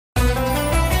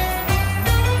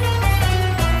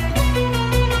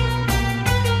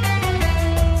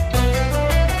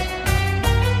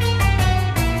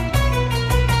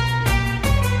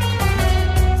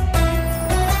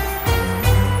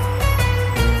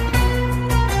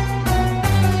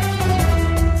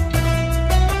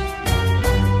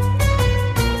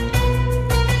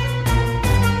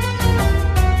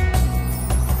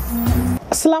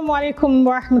Assalamu alaikum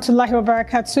wa rahmatullahi wa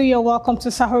barakatuh. You're welcome to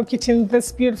Sahur Kitchen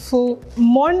this beautiful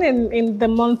morning in the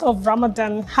month of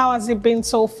Ramadan. How has it been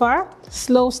so far?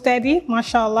 Slow, steady,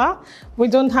 mashallah. We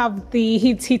don't have the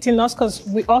heat hitting us because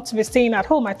we ought to be staying at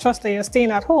home. I trust that you're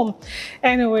staying at home.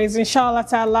 Anyways, inshallah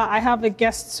ta'ala, I have a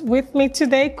guest with me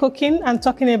today cooking and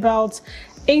talking about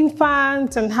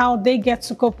infants and how they get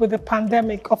to cope with the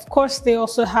pandemic. Of course, they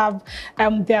also have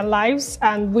their lives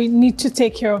and we need to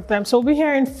take care of them. So we'll be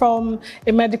hearing from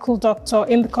a medical doctor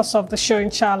in the course of the show,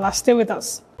 inshallah. Stay with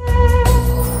us.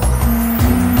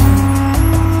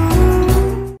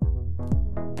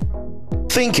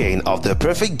 Thinking of the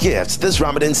perfect gifts this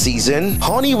Ramadan season?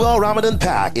 Honeywell Ramadan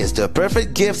Pack is the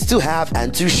perfect gift to have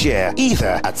and to share,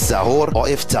 either at Sahur or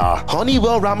Iftar.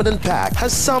 Honeywell Ramadan Pack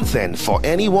has something for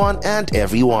anyone and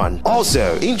everyone.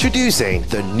 Also, introducing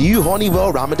the new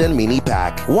Honeywell Ramadan Mini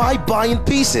Pack. Why buy in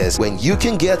pieces when you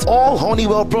can get all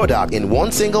Honeywell product in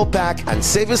one single pack and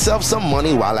save yourself some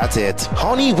money while at it?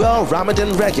 Honeywell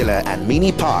Ramadan Regular and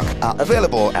Mini Pack are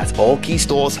available at all key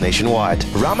stores nationwide.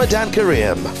 Ramadan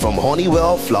Kareem from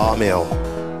Honeywell Flour Mill.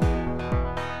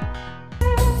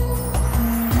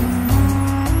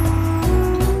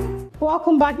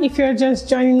 Welcome back if you're just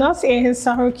joining us in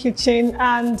Sahur Kitchen,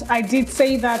 and I did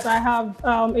say that I have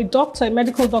a doctor, a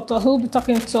medical doctor, who will be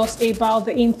talking to us about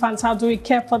the infants. How do we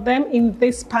care for them in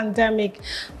this pandemic?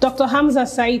 Dr. Hamza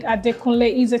Said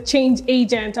Adekunle is a change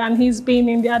agent and he's been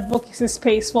in the advocacy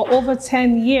space for over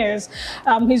 10 years.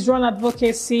 He's run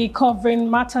advocacy covering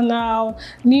maternal,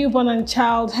 newborn and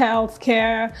child health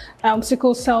care,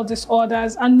 sickle cell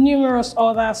disorders, and numerous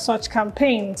other such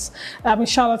campaigns.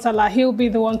 Inshallah ta'ala, he'll be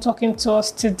the one talking to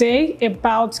us today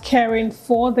about caring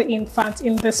for the infant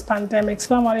in this pandemic.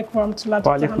 Assalamu alaikum wa rahmatullah.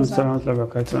 Wa alaikum assalam wa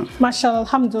barakatuh. Mashallah,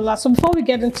 alhamdulillah. So before we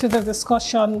get into the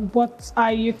discussion, what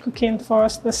are you cooking for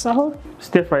us this sahur?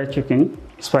 Stir-fried chicken,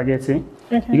 spaghetti.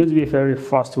 Okay. It's going to be a very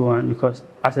fast one because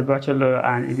as a bachelor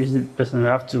and a busy person, we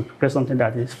have to prepare something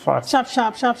that is fast. Sharp,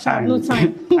 and, no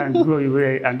time. And go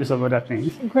away and do some other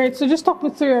things. Great. So just talk me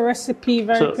through your recipe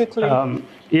very quickly.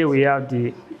 Here we have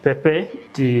the pepper,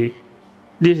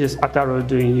 this is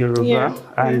atarodo in Yoruba,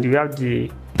 and we have the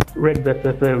red bell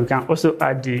pepper. We can also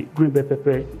add the green bell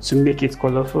pepper to make it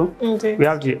colorful. Indeed. We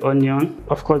have the onion,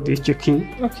 of course, the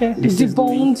chicken. Okay, the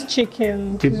deboned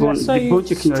chicken. The bone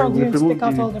chicken. Struggling to take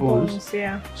out all the bones.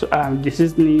 Yeah. So the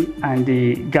seasoning and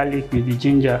the garlic with the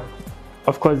ginger.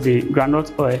 Of course, the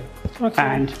groundnut oil. Okay.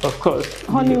 And of course,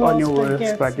 the onion oil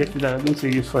spaghetti that I'm going to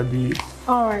use for the.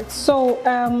 All right. So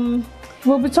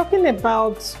we'll be talking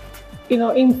about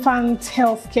infant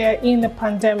health care in the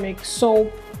pandemic.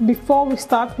 So before we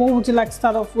start, what would you like to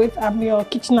start off with? I'm your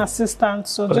kitchen assistant,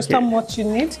 so just tell me what you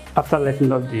need. After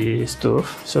lighting up the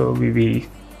stove, so we'll be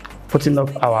putting up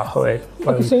our oil.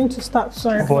 Okay, so you need to start,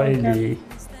 boil the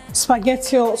spaghetti.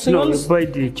 So you boil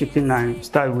the chicken and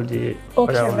start with the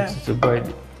other ones to boil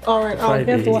it. All right, I'll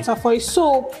get the water for you.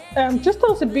 So just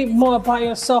tell us a bit more about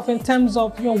yourself in terms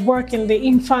of your work in the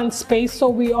infant space so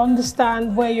we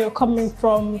understand where you're coming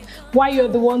from, why you're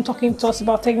the one talking to us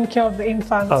about taking care of the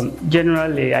infants.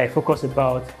 Generally, I focus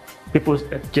about people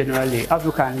generally, how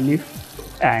you can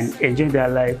live and enjoy their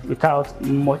life without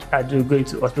much ado going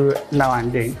to hospital now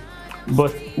and then.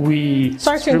 But we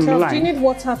Sorry to interrupt, do you need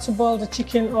water to boil the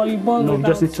chicken or you boil it? No,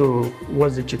 just need to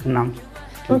wash the chicken now.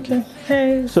 Okay.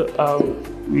 Hey. So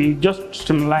we just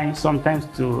streamline sometimes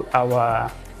to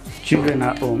our children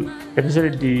at home,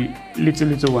 especially the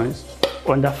little ones,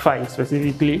 under 5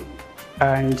 specifically.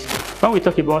 And when we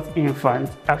talk about infant,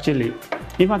 actually,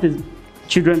 infant is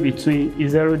children between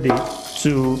 0 days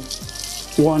to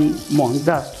 1 month.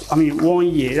 That's 1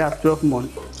 year. That's 12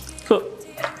 months. So,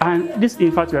 and this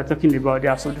infant we are talking about, they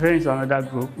are subdivided into another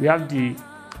group. We have the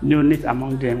neonate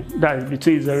among them, that is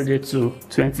between 0 days to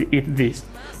 28 days.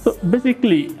 So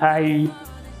basically, I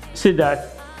see that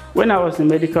when I was in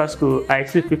medical school, I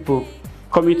see people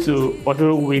coming to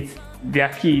hospital with their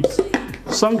kids,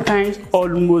 sometimes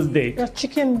almost dead. Your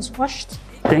chicken is washed?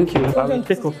 Thank you. I will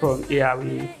take off from here.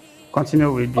 We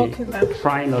continue with the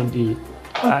frying of the.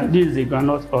 This is the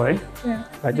groundnut oil. Yeah.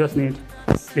 I just need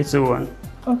little one.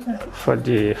 Okay. For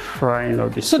the frying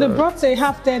of the. So they brought a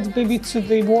half-dead baby to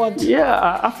the ward.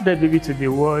 Yeah, half-dead baby to the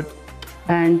ward,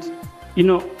 and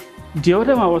the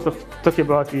other one I was talking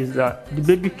about is that the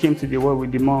baby came to the ward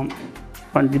with the mom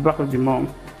on the back of the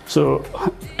mom. So,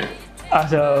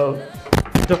 as a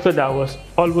doctor that was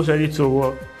almost ready to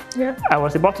work, I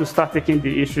was about to start taking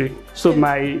the history. So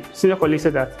my senior colleague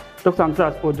said that, Dr.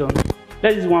 Hamza, hold on,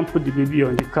 let this one put the baby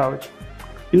on the couch.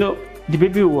 The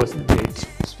baby was dead.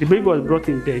 The baby was brought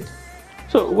in dead.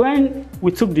 So when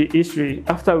we took the history,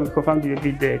 after we confirmed the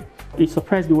baby dead, it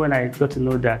surprised me when I got to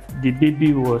know that the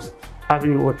baby was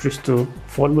having watery stool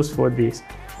for almost 4 days.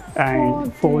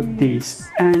 And 4 days.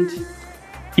 And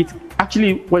it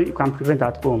actually, what you can prevent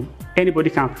at home, anybody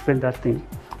can prevent that thing.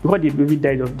 Because the baby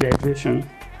died of dehydration.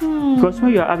 Because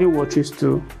when you are having watery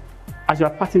stool, as you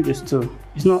are passing the stool,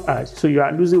 it's not hard. So you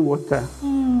are losing water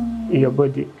in your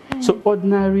body. So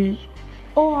ordinary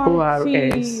ORS,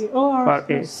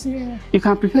 yeah. You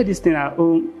can prepare this thing at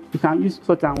home. You can use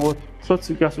salt and water, salt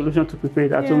sugar solution to prepare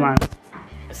it at home and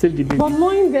save the baby. But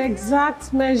knowing the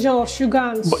exact measure of sugar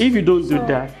and but if you don't do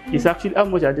that, it's actually how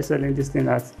much are they selling this thing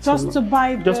at? Just to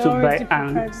buy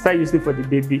and start using for the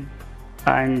baby.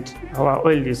 And our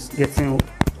oil is getting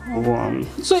warm.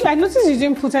 So I noticed you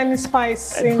didn't put any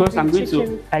spice in because the I'm going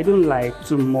chicken. to. I don't like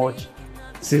too much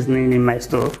seasoning in my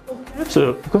stuff. Okay.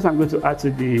 So because I'm going to add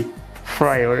to the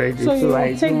fry already, so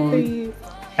I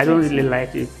don't really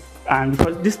like it. And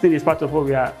because this thing is part of what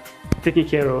we are taking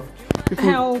care of.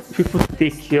 People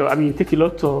take a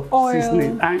lot of oil,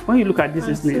 seasoning. And when you look at this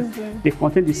seasoning, they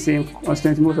contain the same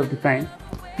content most of the time.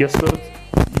 Your salt,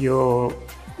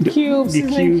 the cubes,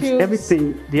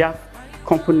 everything, they have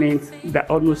components that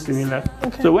are almost similar.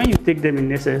 Okay. So when you take them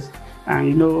in excess, and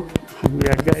you know, we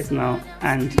are guys now,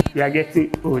 and we are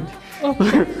getting old.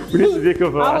 Okay. We need to take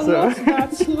over ourselves.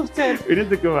 We need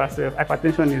to take over ourselves.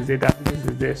 Hypertension is there, diabetes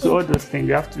is there. So all those things,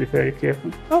 we have to be very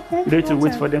careful. Okay. We need to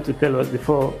wait for them to tell us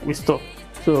before we stop.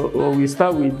 So we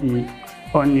start with the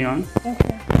onion.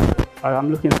 Okay.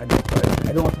 I'm looking at it.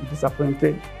 I don't want to be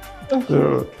disappointed.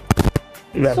 Okay.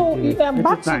 So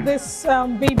back to this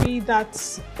baby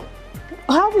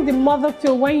how did the mother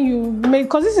feel when you made,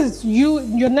 because this is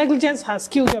your negligence has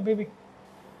killed your baby.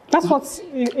 That's what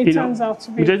it turns out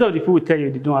to be. Majority of the people will tell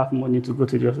you they don't have money to go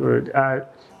to the hospital.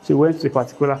 She went to a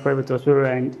particular private hospital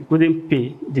and couldn't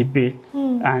pay the bill.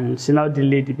 And she now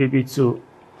delayed the baby to,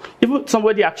 even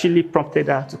somebody actually prompted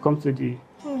her to come to the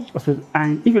hospital.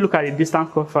 And if you look at the distance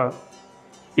cover,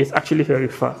 it's actually very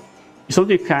far. It's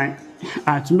something you can,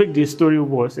 and to make the story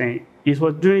worse, and it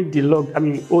was during the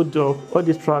all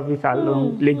this traffic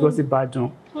along Lagos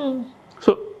Ibadan.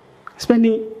 So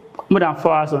spending more than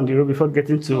 4 hours on the road before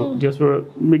getting to the hospital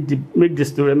make the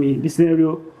story. The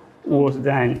scenario worse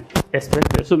than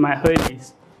expected. So my oil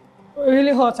is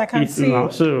really hot. I can see now.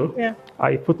 So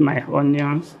I put my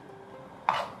onions.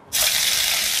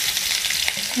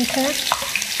 Okay.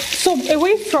 So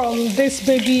away from this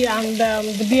baby and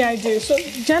the BID, so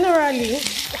generally,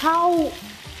 how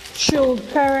should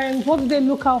parents, what do they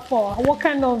look out for? What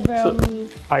kind of... So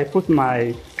I put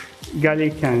my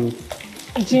garlic and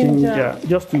ginger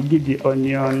just to give the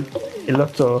onion a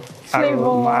lot of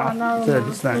flavor and aroma.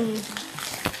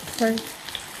 Okay.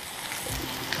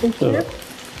 So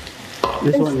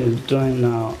this one is done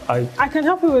now. I can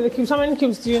help you with the cubes. How many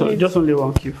cubes do you need? Just only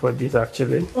 1 cube for this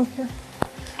actually. Okay.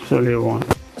 Just only one.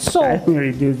 So I can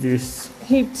reduce this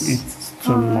heat. It's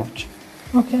too much.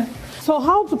 Okay. So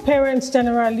how do parents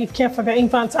generally care for their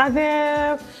infants? Are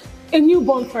there a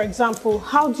newborn, for example?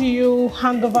 How do you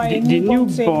hand over a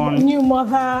newborn, new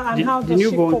mother, and how does she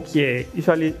cope? Newborn care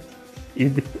usually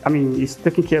is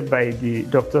taken care by the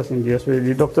doctors in the hospital,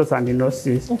 the doctors and the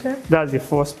nurses. Okay. That's the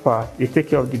first part. They take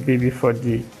care of the baby for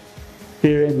the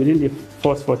parents within the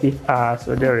first 48 hours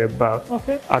or thereabout.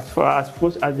 Okay. As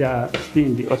close as they are still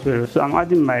in the hospital. So I'm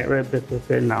adding my red bell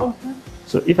pepper now. Okay.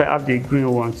 So if I have the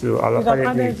green one too, I'll apply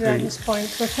the green. At this point,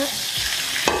 okay.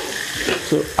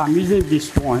 So I'm using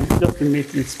this one just to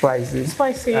make it spicy.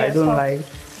 Spicy, I don't like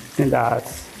that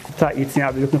after eating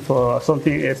I'll be looking for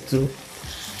something else to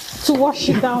wash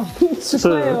it down, to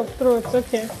clear your throat.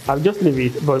 Okay. I'll just leave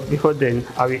it, but before then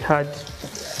I will add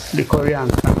the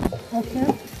coriander.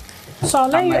 Okay. So I'll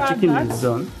let you add that. Is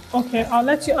done. Okay, I'll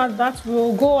let you add that.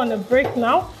 We'll go on a break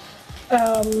now.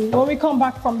 When we come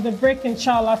back from the break,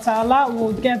 inshallah ta'ala,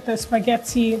 we'll get the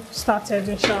spaghetti started,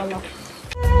 inshallah.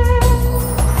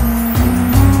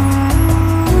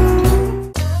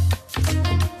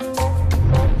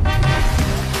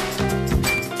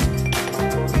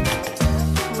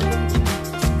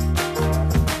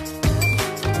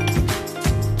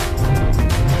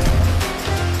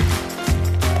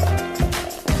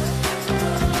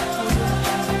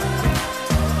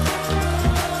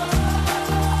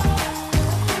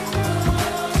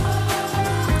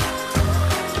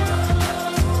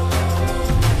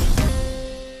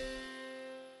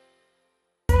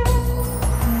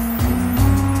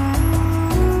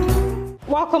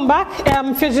 Welcome back.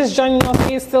 If you're just joining us,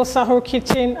 it's still Sahur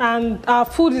Kitchen, and our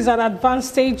food is at advanced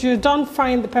stage. You don't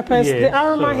find the peppers. Yes, the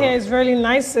aroma here is really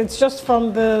nice. It's just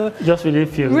from the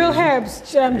real herbs,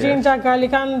 ginger,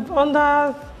 garlic, and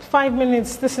under 5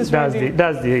 minutes, this is ready.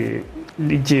 That's the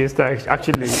the gist.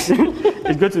 Actually, it's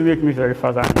going to make me very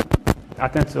fast and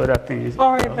attend to other things.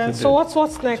 All right then. So what's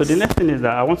next? So the next thing is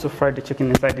that I want to fry the chicken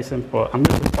inside this pot. I'm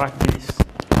going to pack this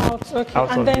out. Okay.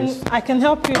 And then this. I can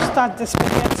help you start the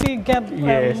spaghetti.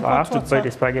 Yes, I have to boil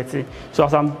the spaghetti. So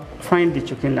as I'm frying the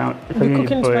chicken now, cooking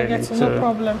spaghetti, no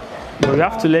problem. But we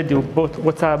have to let the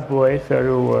water boil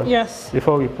very well. Yes.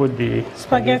 Before we put the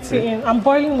spaghetti in. I'm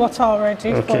boiling water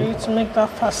already for you to make that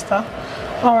faster.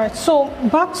 All right. So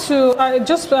back to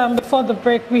just before the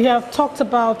break, we have talked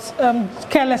about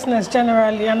carelessness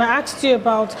generally, and I asked you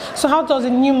about how does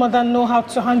a new mother know how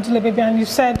to handle a baby, and you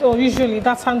said, usually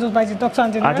that's handled by the doctor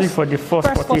and the nurse. At least for the first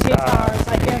 48 hours,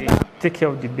 I get that. Take care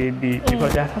of the baby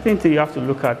because there are certain things you have to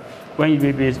look at when your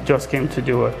baby just came to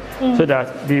the world, so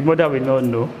that the mother will not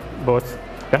know. But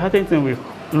there are certain things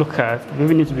we look at. The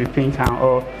baby needs to be pink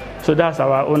so that's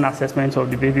our own assessment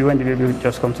of the baby when the baby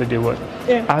just comes to the world.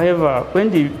 Yeah. However, when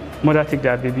the mother takes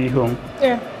their baby home,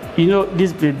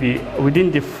 this baby within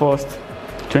the first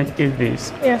 28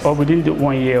 days or within the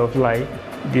 1 year of life,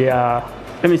 they are,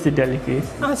 let me say, delicate.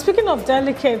 Speaking of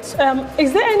delicate,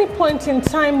 is there any point in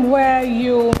time where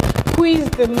you quiz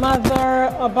the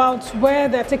mother about where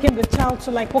they're taking the child to,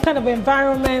 like what kind of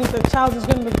environment the child is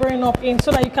going to be growing up in,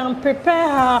 so that you can prepare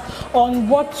her on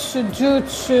what to do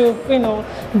to,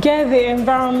 get the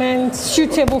environment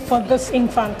suitable for this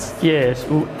infant? Yes,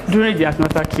 during the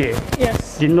antenatal care,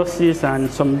 the nurses and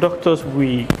some doctors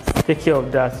will take care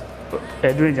of that.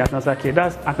 During the antenatal care,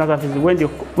 that's antenatal visit.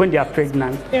 When they are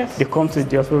pregnant, they come to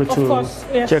the hospital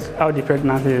to check how the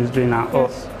pregnancy is doing now.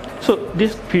 So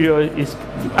this period is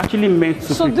actually meant to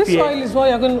prepare. So this oil is what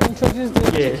you're going to introduce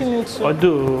the chicken into?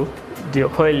 Although the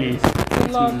oil is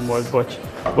small, but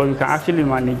we can actually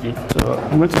manage it. So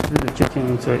I'm going to put the chicken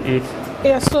into it.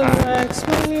 Yeah, so you're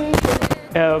explaining.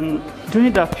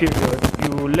 During that period,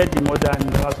 you let the mother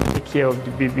know how to take care of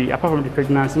the baby. Apart from the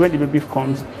pregnancy, when the baby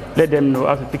comes, let them know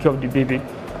how to take care of the baby.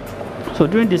 So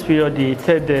during this period, they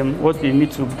tell them what they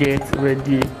need to get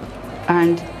ready.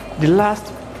 And the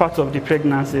last part of the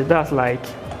pregnancy, that's like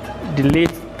the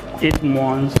late 8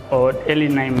 months or early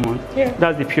 9 months.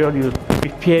 That's the period you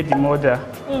prepare the mother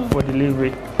for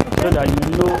delivery, so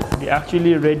that they're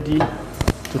actually ready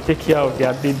to take care of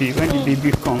their baby when the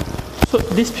baby comes. So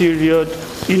this period,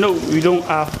 we don't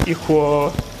have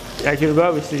equal, like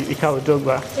we say,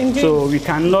 so we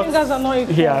cannot,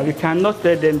 we cannot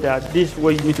tell them that this is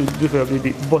what you need to do for your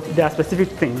baby, but there are specific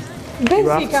things.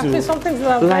 Basic, actually, some things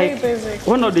that are very basic.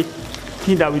 One of the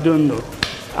thing that we don't know,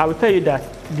 I will tell you that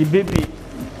the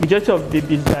majority of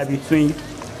babies die between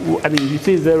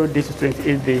 0 days to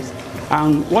 28 days.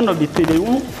 And one of the things they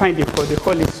won't find they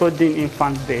call it sudden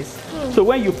infant death. So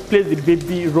when you place the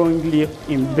baby wrongly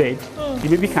in bed, the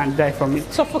baby can die from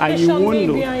it, and you won't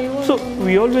know. So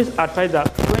we always advise that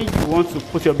when you want to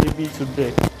put your baby to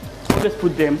bed, always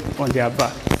put them on their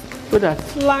back, so that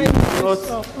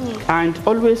and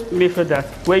always make sure that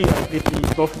where you are sleeping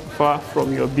is not far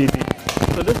from your baby.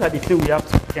 So those are the things we have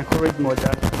to encourage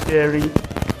mothers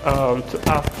to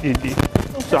have baby.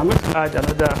 So I'm going to add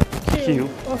another cube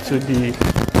to the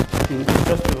thing,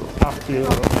 just to have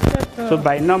flavor. So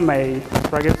by now my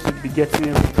spaghetti should be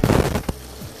getting ready.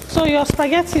 So your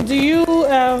spaghetti, do you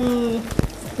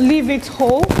leave it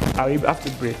whole? I will have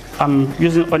to break. I'm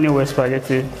using onion well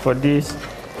spaghetti for this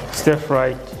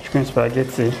stir-fried chicken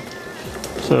spaghetti.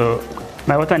 So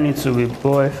my water needs to be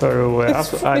boiled very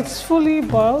well. It's fully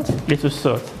boiled? Little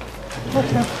salt.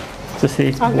 Okay. To say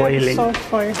it's boiling. Salt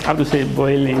for you. I have to say it's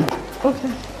boiling.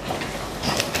 Okay.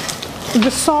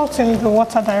 The salt in the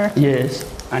water directly? Yes.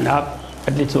 And add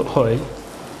a little oil.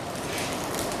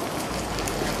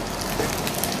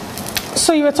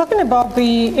 So you were talking about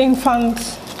the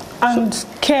infant and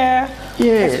care,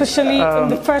 especially in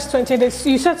the first 20 days.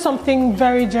 You said something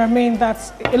very germane,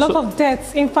 that a lot of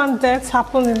deaths, infant deaths,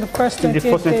 happen in the first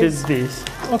 28 days.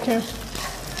 Okay.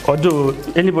 Although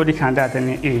anybody can die at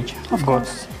any age,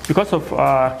 but because of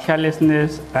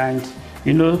carelessness and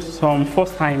some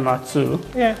first timer too,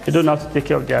 they don't know how to take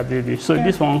care of their baby. So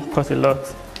this one causes a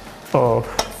lot of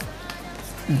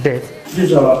death. This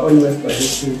is our oil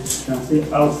spaghetti. You can see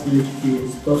how slick the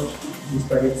stuff the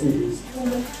spaghetti is.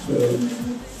 So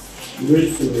wait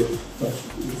to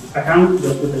I can't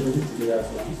just put everything together at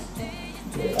once.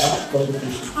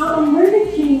 I'm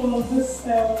really keen on this.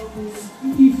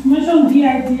 You've mentioned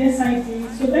DID, SID.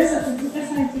 So that's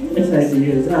SID? SID,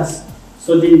 yes. That's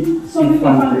sudden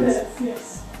infant death.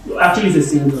 Yes. Actually, it's a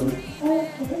syndrome.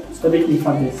 Okay. Sudden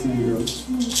infant death syndrome.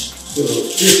 So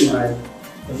this is my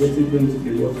spaghetti going to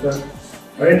the water.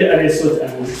 Already added salt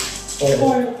and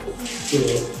oil. So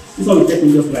this one will take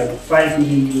me just like 5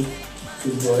 minutes to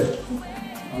boil.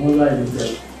 And what I do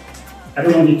is I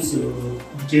don't want it to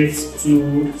get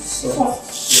too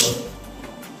soft.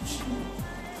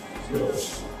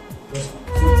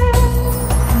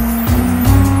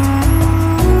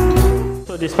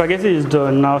 So the spaghetti is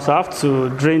done now, so I have to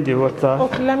drain the water.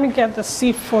 Okay, let me get the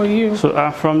sieve for you.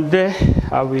 So from there,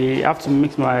 I will have to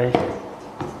mix my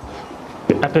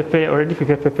pepper, already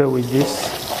prepared pepper with this.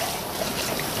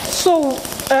 So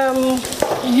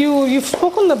you've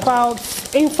spoken about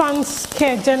infants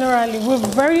care generally. We've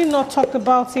very not talked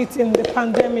about it in the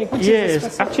pandemic. Which yes,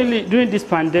 is actually during this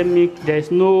pandemic, there is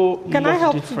no Can I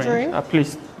help difference. to drain?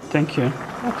 Please, thank you.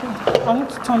 Okay, I need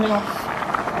to turn it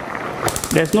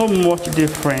off. There's not much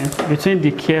difference between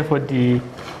the care for the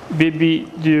baby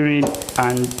during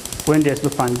and when there's no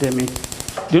pandemic.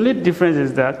 The only difference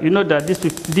is that you know that this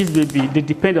baby, they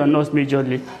depend on us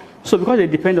majorly. So because they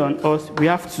depend on us, we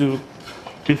have to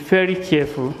be very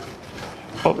careful.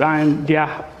 And they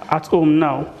are at home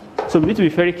now. So we need to be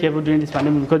very careful during this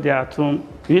pandemic because they are at home.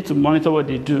 We need to monitor what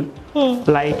they do.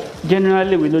 Like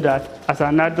generally we know that as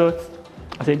an adult,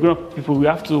 as a grown-up people, we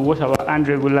have to wash our hands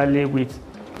regularly with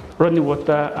running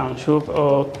water and soap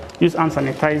or use hand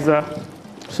sanitizer.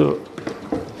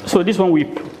 So this one will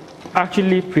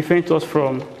actually prevent us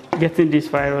from getting this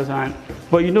virus.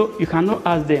 But you know, you cannot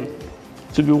ask them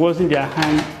to be washing their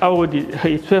hands. How old is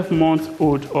a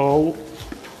 12-month-old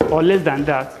or less than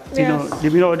that? Yes. You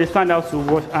know, they stand out to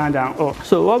wash hand and all.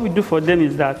 So what we do for them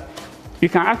is that you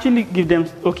can actually give them,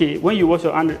 okay, when you wash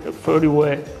your hand very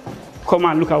well, come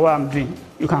and look at what I'm doing.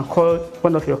 You can call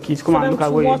one of your kids, come and look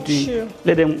at what you're doing.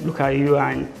 Let them look at you,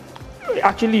 and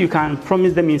actually you can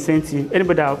promise them incentive.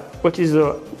 Anybody that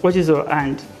watches your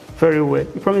hand very well,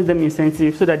 you promise them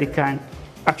incentive so that they can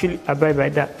actually abide by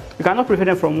that. You cannot prevent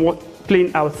them from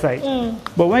playing outside.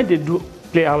 But when they do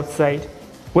play outside,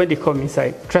 when they come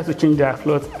inside, try to change their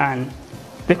clothes and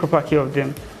take proper care of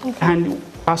them. Okay. And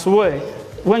as well,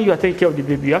 when you are taking care of the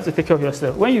baby, you have to take care of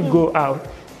yourself. When you go out,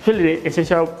 especially the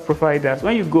essential providers,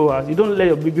 when you go out, you don't let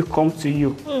your baby come to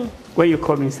you when you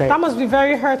come inside. That must be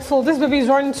very hurtful. This baby is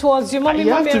running towards you, mommy.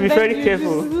 You have to be very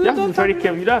careful. You have to be very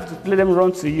careful. You don't have to let them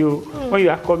run to you when you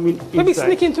are coming inside. Maybe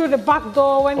sneaking through the back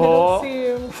door when they don't see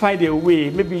you. Find a way.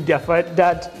 Maybe their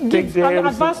dad takes them.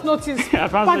 Advance notice.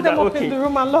 Pack them up in the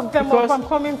room and lock them up. I'm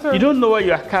coming through. You don't know what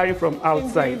you are carrying from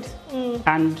outside.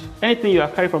 And anything you are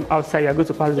carrying from outside, you are going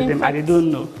to pass with them, and they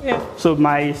don't know. Yeah. So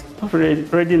my stuff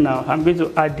ready now. I'm going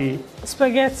to add the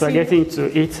spaghetti into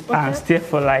it and stir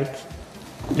for like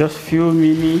just few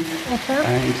minutes,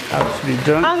 and that should be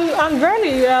done. And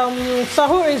really,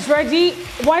 Sahur is ready.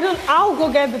 Why don't I'll go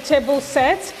get the table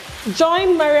set?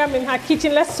 Join Mariam in her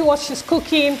kitchen. Let's see what she's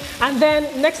cooking, and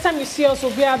then next time you see us,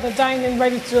 we'll be at the dining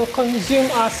ready to consume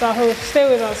our Sahur. Stay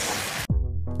with us.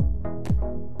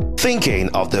 Thinking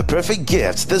of the perfect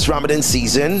gifts this Ramadan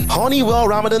season? Honeywell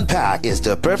Ramadan Pack is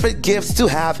the perfect gift to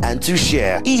have and to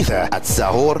share, either at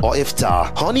Sahur or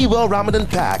Iftar. Honeywell Ramadan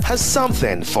Pack has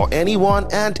something for anyone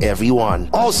and everyone.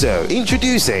 Also,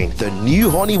 introducing the new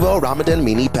Honeywell Ramadan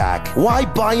Mini Pack. Why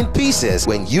buy in pieces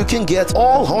when you can get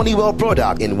all Honeywell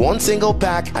product in one single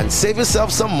pack and save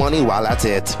yourself some money while at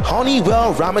it?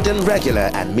 Honeywell Ramadan Regular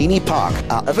and Mini Pack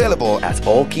are available at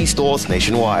all key stores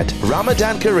nationwide.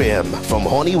 Ramadan Kareem from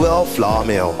Honeywell Flour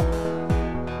Mill.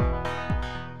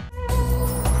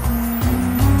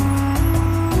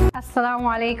 Assalamu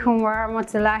alaikum wa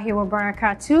rahmatullahi wa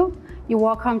barakatuh. You're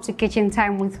welcome to Kitchen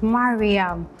Time with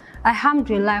Mariam.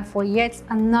 Alhamdulillah for yet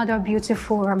another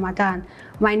beautiful Ramadan.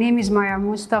 My name is Mariam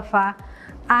Mustafa,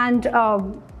 and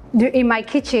in my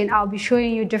kitchen I'll be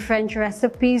showing you different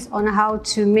recipes on how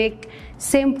to make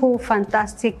simple,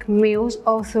 fantastic meals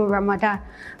all through Ramadan.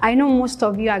 I know most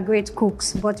of you are great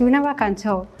cooks, but you never can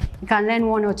tell. You can learn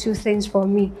one or two things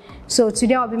from me. So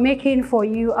today I'll be making for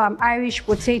you Irish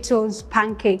potatoes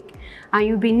pancake, and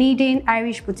you'll be needing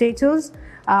Irish potatoes.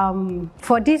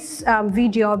 For this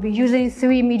video, I'll be using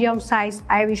 3 medium-sized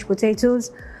Irish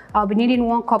potatoes. I'll be needing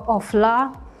 1 cup of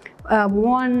flour,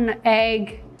 1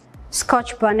 egg,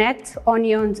 Scotch bonnet,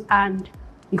 onions, and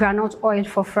groundnut oil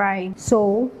for frying.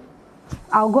 So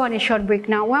I'll go on a short break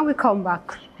now. When we come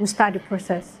back, we'll start the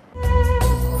process.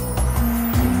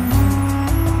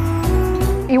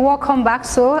 You're welcome back.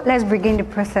 So let's begin the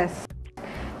process.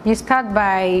 You start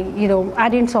by,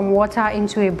 adding some water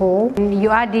into a bowl. You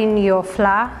add in your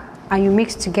flour and you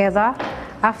mix together.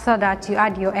 After that, you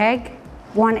add your egg,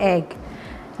 1 egg.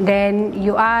 Then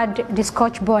you add the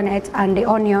Scotch bonnet and the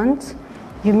onions.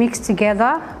 You mix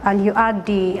together and you add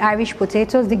the Irish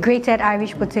potatoes, the grated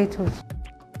Irish potatoes.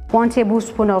 1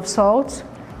 tablespoon of salt.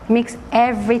 Mix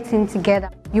everything together.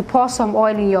 You pour some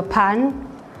oil in your pan.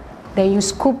 Then you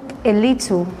scoop a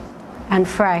little and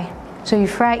fry. So you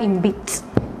fry in bits.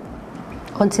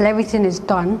 until everything is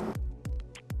done.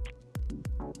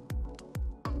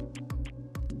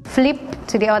 Flip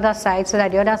to the other side so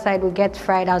that the other side will get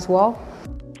fried as well.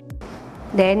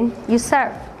 Then you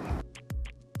serve.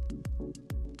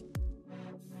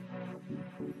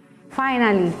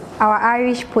 Finally, our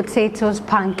Irish potatoes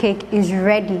pancake is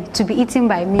ready to be eaten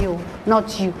by me,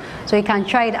 not you. So you can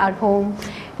try it at home.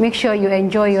 Make sure you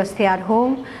enjoy your stay at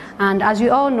home. And as we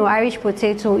all know, Irish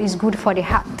potato is good for the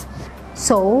heart.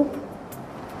 So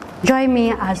join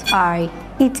me as I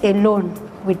eat alone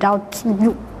without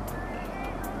you.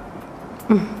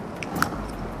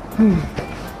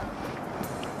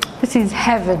 This is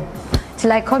heaven.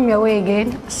 Till I come your way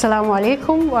again. Assalamu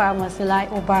alaikum wa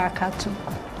rahmatullahi wa barakatuh.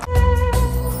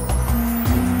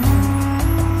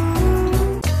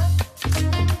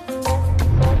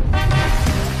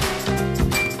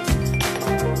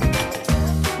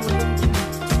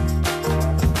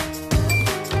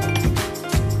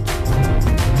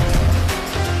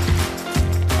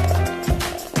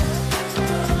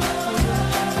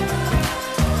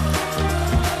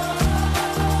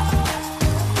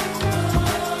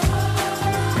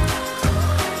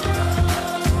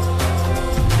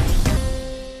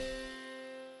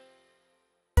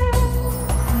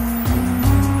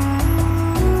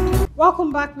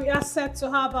 Welcome back. We are set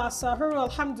to have our Sahur,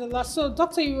 alhamdulillah. So,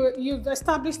 Doctor, you've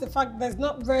established the fact that there's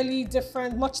not really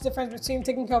much difference between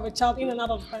taking care of a child in and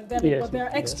out of the pandemic, yes, but there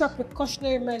are extra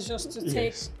precautionary measures to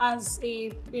take as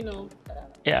a,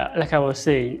 Yeah, like I was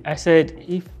saying, I said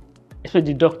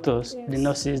especially the doctors, the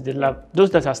nurses, the lab,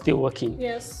 those that are still working,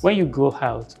 when you go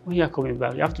out, when you are coming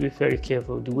back, you have to be very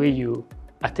careful the way you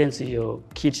attend to your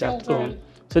kids at home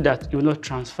so that you will not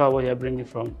transfer what you're bringing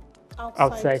from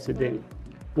outside to them.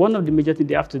 One of the major things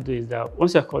they have to do is that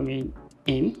once you're coming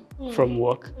in from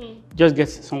work, just get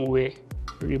somewhere,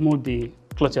 remove the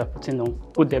clothes you're putting on,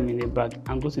 put them in a bag,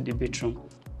 and go to the bedroom.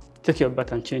 Take your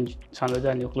bath and change to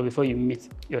another new clothes before you meet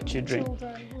your children.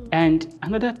 And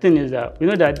another thing is that we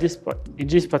know that in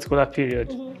this particular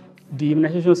period, the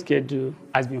immunization schedule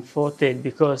has been faulted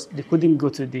because they couldn't go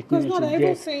to the clinic. Because to even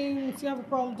get. saying if you have a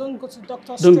problem, don't go to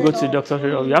doctor. Don't go to doctor.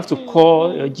 You have to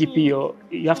call your GP, or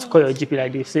you have to call your GP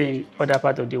like they say in other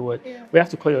part of the world. We have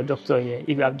to call your doctor here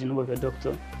if you have the number of your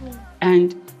doctor.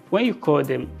 And when you call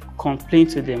them, complain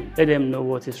to them, let them know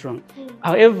what is wrong.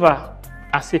 However,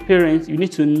 as a parent, you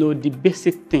need to know the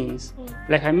basic things.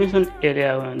 Like I mentioned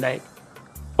earlier on, like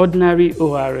ordinary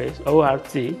ORS or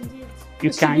ORT. You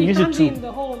can use it to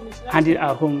hand it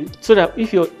at home so that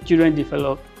if your children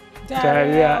develop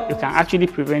diarrhea, you can actually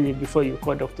prevent it before you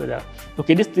call doctor that,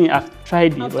 okay, this thing I've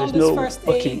tried it, but it's no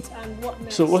okay.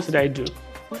 So what should I do?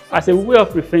 As a way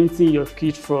of preventing your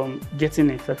kid from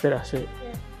getting infected as well,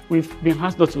 we've been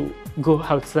asked not to go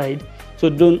outside, so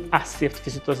don't accept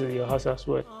visitors in your house as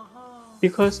well.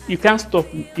 Because you can't stop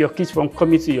your kids from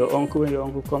coming to your uncle when your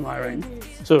uncle come around.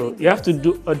 So you have to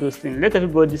do all those things. Let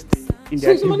everybody stay in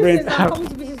their different houses.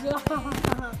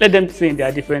 Let them stay in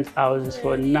their different houses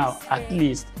for now, at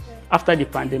least. After the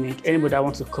pandemic, anybody that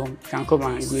wants to come can come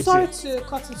and greet you. Sorry to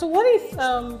cut in. So what if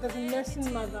there's a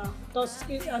nursing mother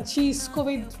and she's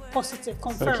COVID positive,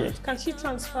 confirmed? Can she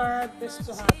transfer this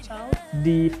to her child?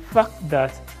 The fact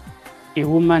that a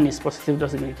woman is positive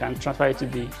doesn't mean you can transfer it to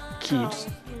the kids.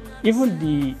 Even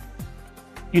the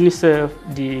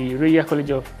UNICEF, the Royal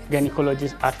College of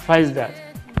Gynecologists advise that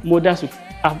mothers should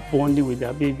have bonding with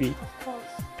their baby.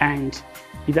 And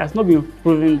it has not been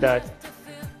proven that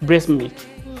breast milk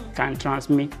can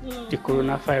transmit the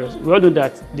coronavirus. We all know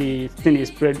that the thing is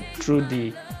spread through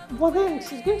the... But then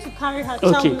she's going to carry her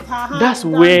child with her hand. That's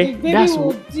where... The baby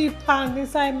will dip hand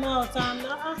inside mouth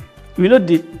and... We know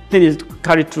the thing is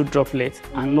carried through droplets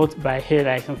and not by hair,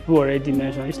 like some people already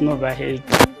mentioned. It's not by hair.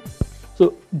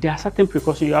 So there are certain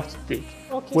precautions you have to take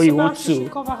when you want to.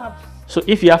 Cover her. So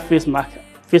if you have face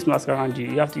mask around you,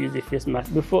 you have to use a face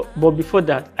mask. But before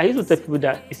that, I used to tell people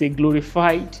that it's a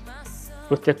glorified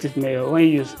protective measure when you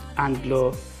use hand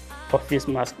glove or face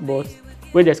mask. But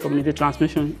when there's community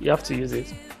transmission, you have to use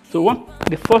it. So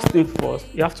the first thing first,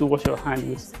 you have to wash your hand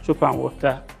with soap and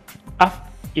water. Have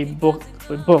a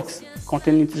box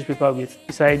containing tissue paper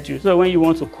beside you. So when you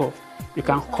want to cough, you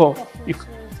can cough.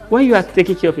 When you are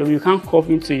taking care of your baby, you can't cough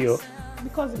into your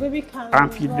because the baby can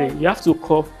armpit. You have to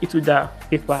cough into that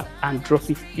paper and drop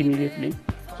it immediately.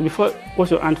 So before,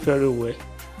 wash your hand very well.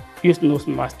 Use nose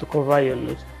mask to cover your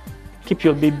nose. Keep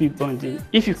your baby bonding.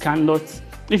 If you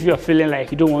are feeling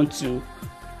like you don't want to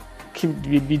keep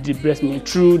the baby the breast milk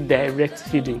through direct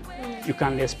feeding, you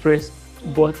can express.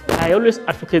 But I always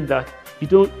advocate that you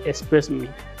don't express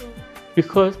milk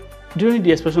because during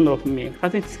the expression of milk,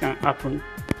 certain things can happen.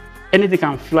 anything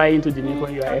can fly into the milk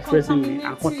when you are expressing milk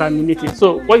and contaminate it.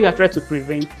 So what you are trying to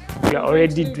prevent, you are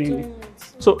already doing it.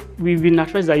 So we've been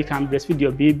advised that you can breastfeed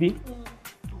your baby,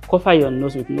 cover your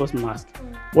nose with nose mask,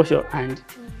 wash your hand,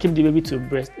 keep the baby to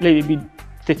breast, let the baby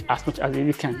take as much as the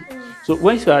baby can. So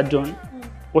once you are done,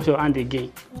 wash your hand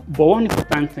again. But one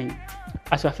important thing,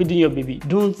 as you are feeding your baby,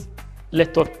 don't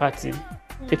let third party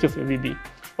take care of your baby.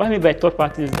 What I mean by third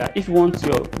party is that if you want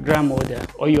your grandmother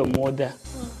or your mother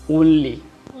only,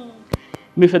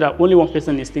 make sure that only one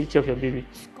person is taking care of your baby,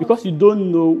 because you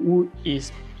don't know who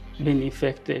is being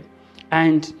infected.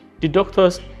 And the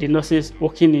doctors, the nurses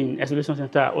working in isolation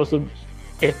center are also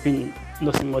helping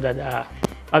nursing mothers that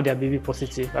have their baby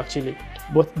positive actually.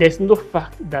 But there's no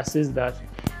fact that says that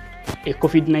a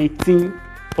COVID-19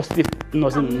 positive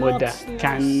nursing mother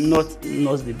cannot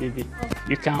nurse the baby.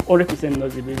 You can 100%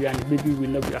 nurse the baby and the baby will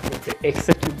not be affected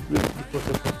except you break the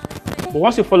protocol. But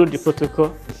once you follow the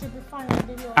protocol,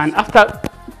 and after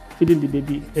feeding the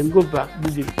baby, then go back,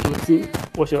 do the routine,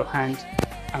 wash your hands,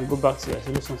 and go back to your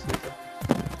isolation center.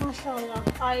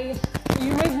 MashaAllah,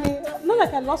 you made me, not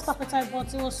like I lost appetite,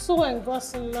 but it was so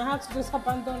engrossing. I had to just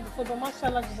abandon the food. But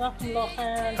MashaAllah, Jazakumullahu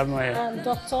khayran,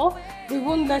 doctor. We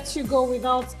won't let you go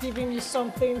without giving you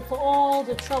something for all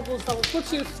the troubles that we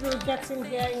put you through getting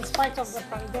here in spite of the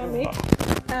pandemic.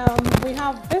 We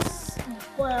have this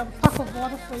pack of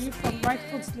water for you from Right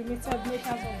Foods Limited, makers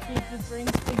of Biggie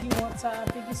drinks, Biggie water,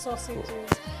 Biggie sausages.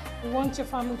 We want your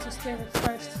family to stay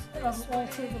refreshed all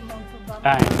through the month of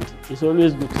Ramadan. And it's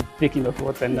always good to take enough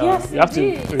water now. Yes, you have to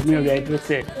remain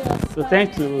hydrated. Yes, so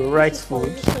thanks to Right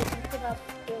Food.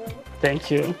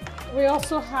 Thank you. We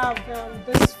also have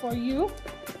this for you.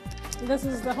 This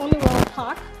is the Honeywell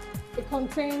pack. It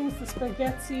contains the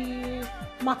spaghetti,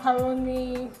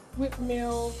 macaroni, whipped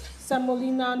meal,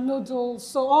 semolina, noodles.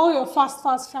 So all your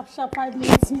fast, sharp 5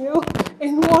 minutes meal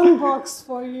in one box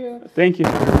for you. Thank you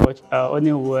very much.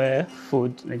 Honeywell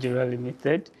Food Nigeria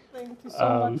Limited. Thank you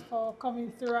so much for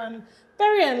coming through and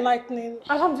very enlightening.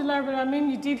 Alhamdulillah, I mean,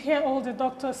 you did hear all the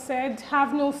doctor said.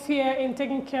 Have no fear in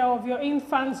taking care of your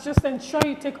infants. Just ensure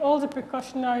you take all the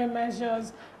precautionary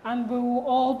measures and we will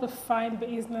all be fine,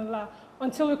 bi-iznillah.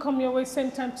 Until we come your way,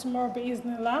 same time tomorrow,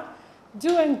 bi-iznillah.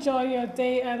 Do enjoy your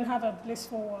day and have a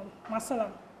blissful one.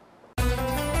 Masalam.